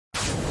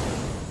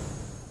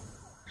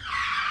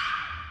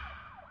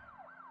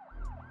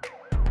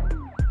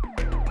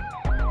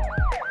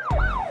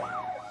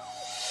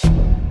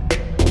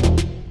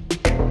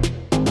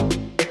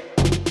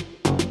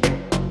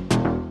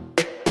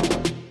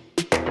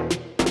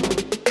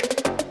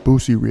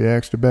Boosie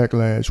reacts to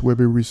backlash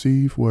Webbie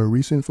received for a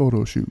recent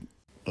photo shoot.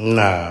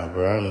 Nah,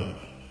 bro.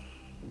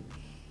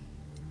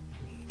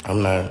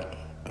 I'm not.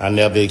 I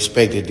never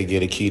expected to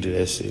get a key to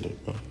that city,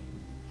 bro.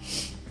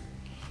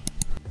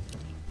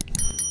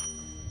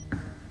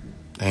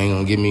 They ain't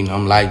gonna give me.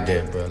 I'm like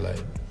that, bro. Like,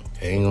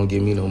 they ain't gonna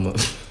give me no money.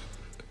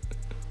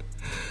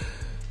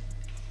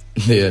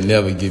 They'll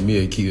never give me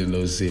a key to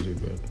no city,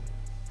 bro.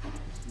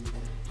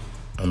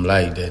 I'm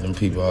like that. Them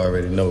people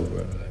already know,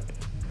 bro.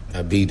 Like,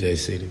 I beat that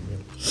city, bro.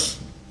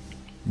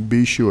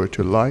 Be sure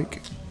to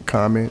like,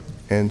 comment,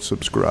 and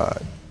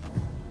subscribe.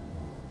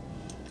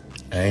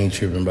 I ain't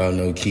tripping about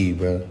no key,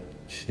 bro.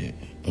 Shit.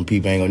 Them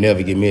people ain't gonna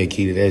never give me a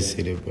key to that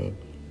city, bro.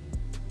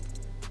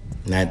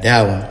 Not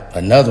that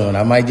one. Another one.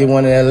 I might get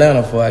one in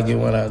Atlanta before I get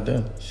one out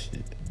there.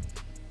 Shit.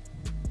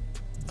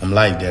 I'm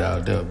like that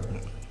out there, bro.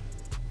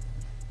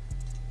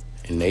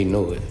 And they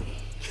know it.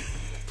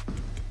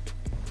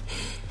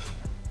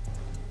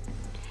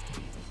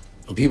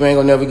 People ain't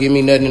gonna never give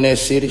me nothing in that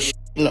city. Shit,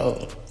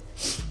 no.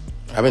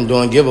 I've been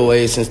doing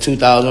giveaways since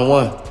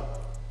 2001.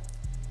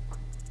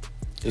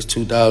 It's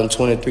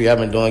 2023. I've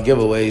been doing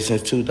giveaways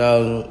since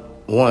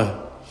 2001.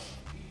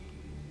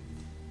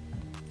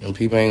 And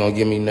people ain't gonna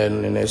give me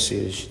nothing in that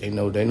city. They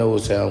know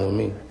what's happening with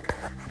me.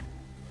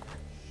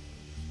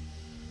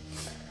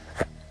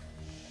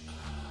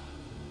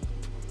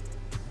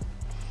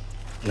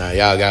 Nah,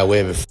 y'all got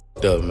Webbie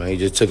fucked up, man. He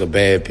just took a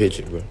bad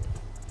picture, bro.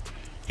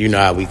 You know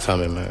how we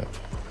coming, man.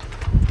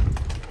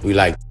 We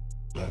like,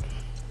 man.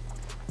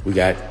 We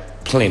got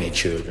plenty of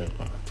children,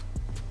 man.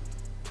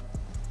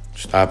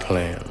 Stop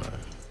playing,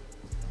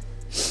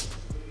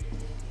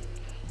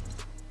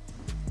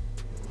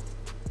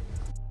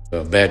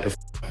 man. Back the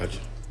out you.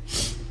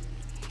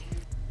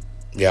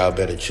 Y'all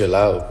better chill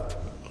out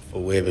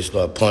before Webbie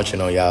start punching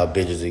on y'all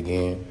bitches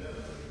again.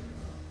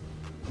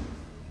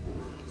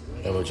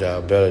 That's what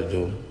y'all better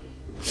do.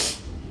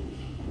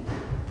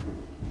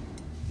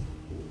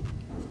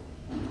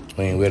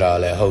 We ain't with all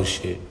that hoe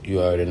shit.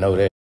 You already know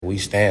that. We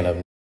stand up.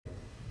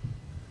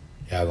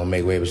 Y'all gonna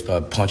make Webbie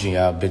start punching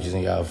y'all bitches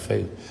in y'all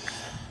face.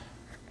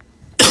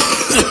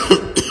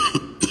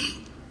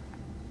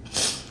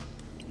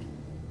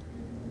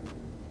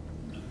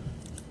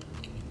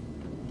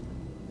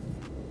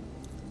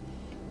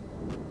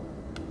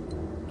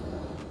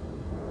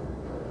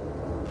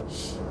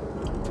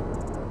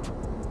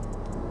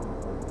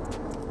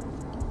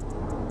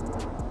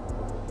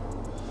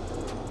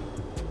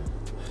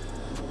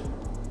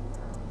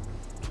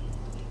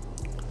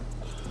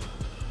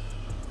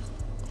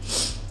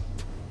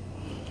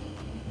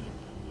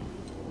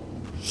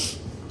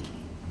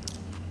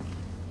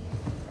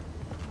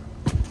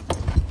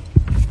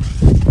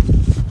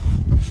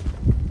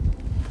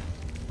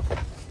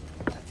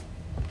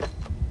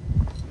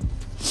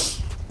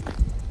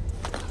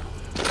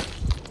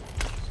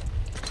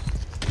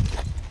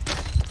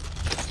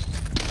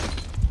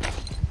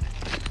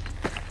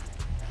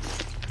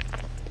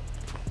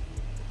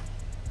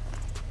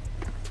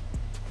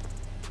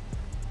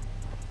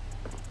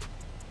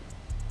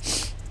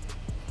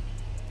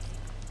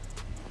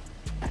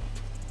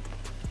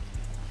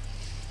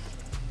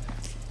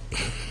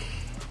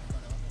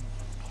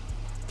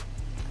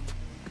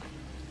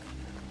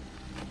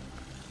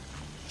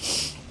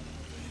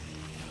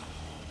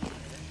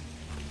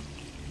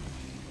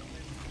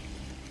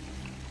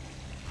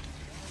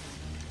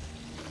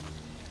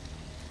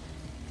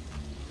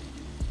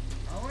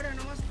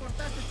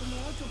 Como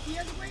 8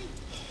 pies, güey.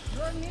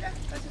 Dos, mira,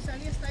 casi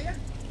salí hasta allá.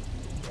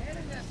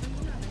 Verga, son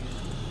una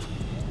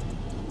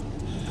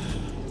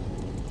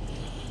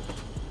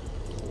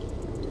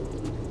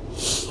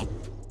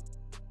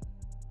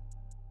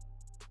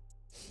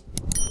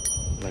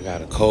I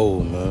got a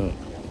cold, man.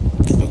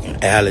 Fucking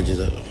allergies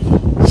up.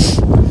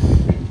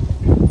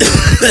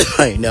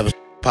 I ain't never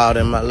powder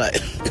in my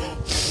life.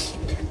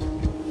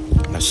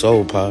 I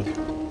sold powder.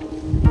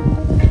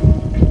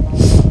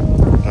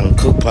 I don't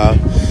cook powder.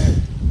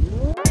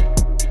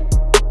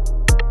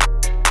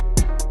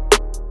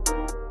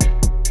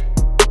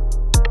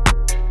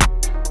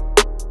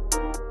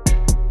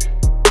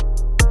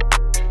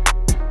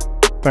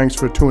 Thanks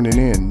for tuning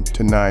in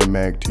to 9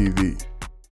 Mag TV.